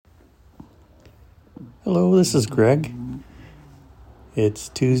Hello, this is Greg. It's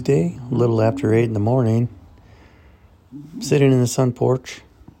Tuesday, a little after 8 in the morning. Sitting in the sun porch.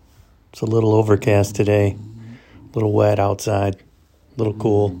 It's a little overcast today, a little wet outside, a little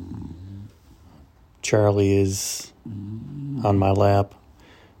cool. Charlie is on my lap,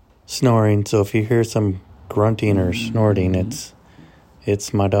 snoring, so if you hear some grunting or snorting,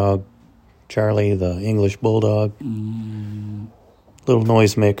 it's my dog, Charlie, the English Bulldog. Little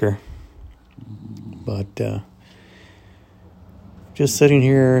noisemaker. But just sitting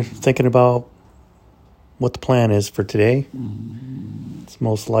here thinking about what the plan is for today. It's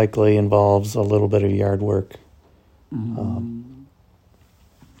most likely involves a little bit of yard work. My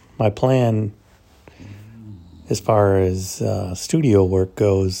plan as far as studio work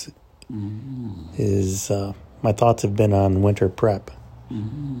goes is my thoughts have been on winter prep.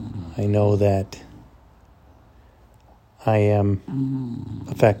 I know that I am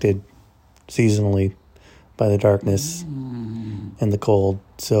affected seasonally by the darkness and the cold.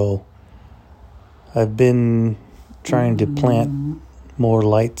 So I've been trying to plant more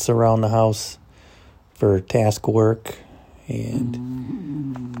lights around the house for task work,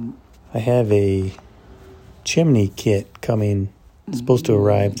 and I have a chimney kit coming. It's supposed to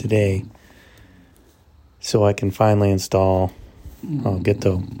arrive today, so I can finally install. I'll get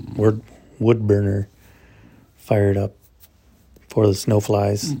the wood burner fired up for the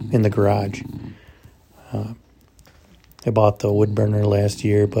snowflies in the garage. I bought the wood burner last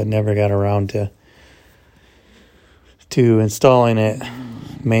year, but never got around to installing it.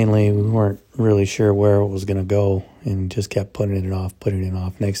 Mainly, we weren't really sure where it was going to go, and just kept putting it off.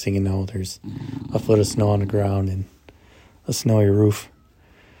 Next thing you know, there's a foot of snow on the ground and a snowy roof.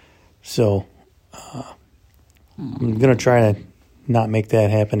 So, I'm going to try to not make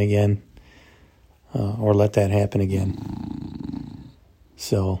that happen again, or let that happen again.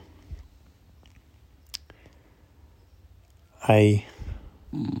 So, I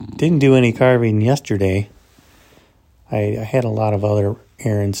didn't do any carving yesterday. I had a lot of other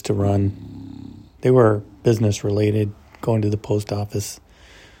errands to run. They were business related, going to the post office,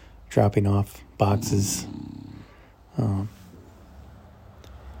 dropping off boxes,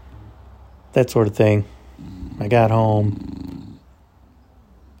 that sort of thing. I got home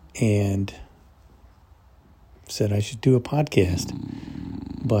and said I should do a podcast,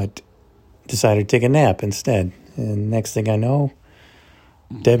 but decided to take a nap instead. And next thing I know,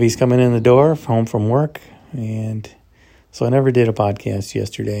 Debbie's coming in the door, home from work, and so I never did a podcast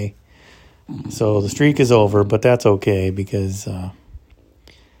yesterday. So the streak is over, but that's okay because,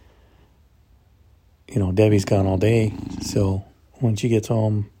 Debbie's gone all day. So when she gets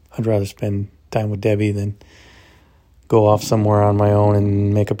home, I'd rather spend time with Debbie than go off somewhere on my own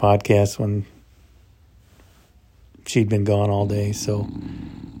and make a podcast when she'd been gone all day. So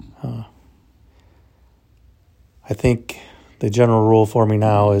I think the general rule for me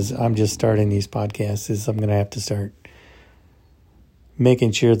now is I'm just starting these podcasts is I'm going to have to start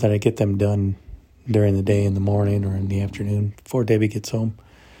making sure that I get them done during the day, in the morning or in the afternoon before Debbie gets home,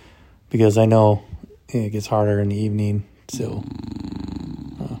 because I know it gets harder in the evening. So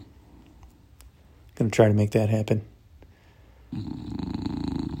going to try to make that happen.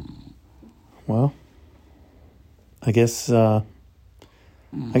 Well, I guess I'll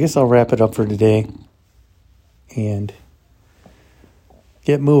wrap it up for today and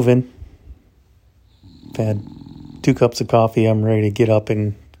get moving. I've had 2 cups of coffee. I'm ready to get up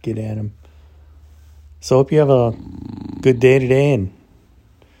and get at them. So hope you have a good day today and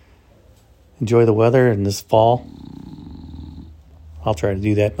enjoy the weather in this fall. I'll try to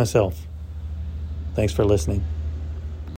do that myself. Thanks for listening.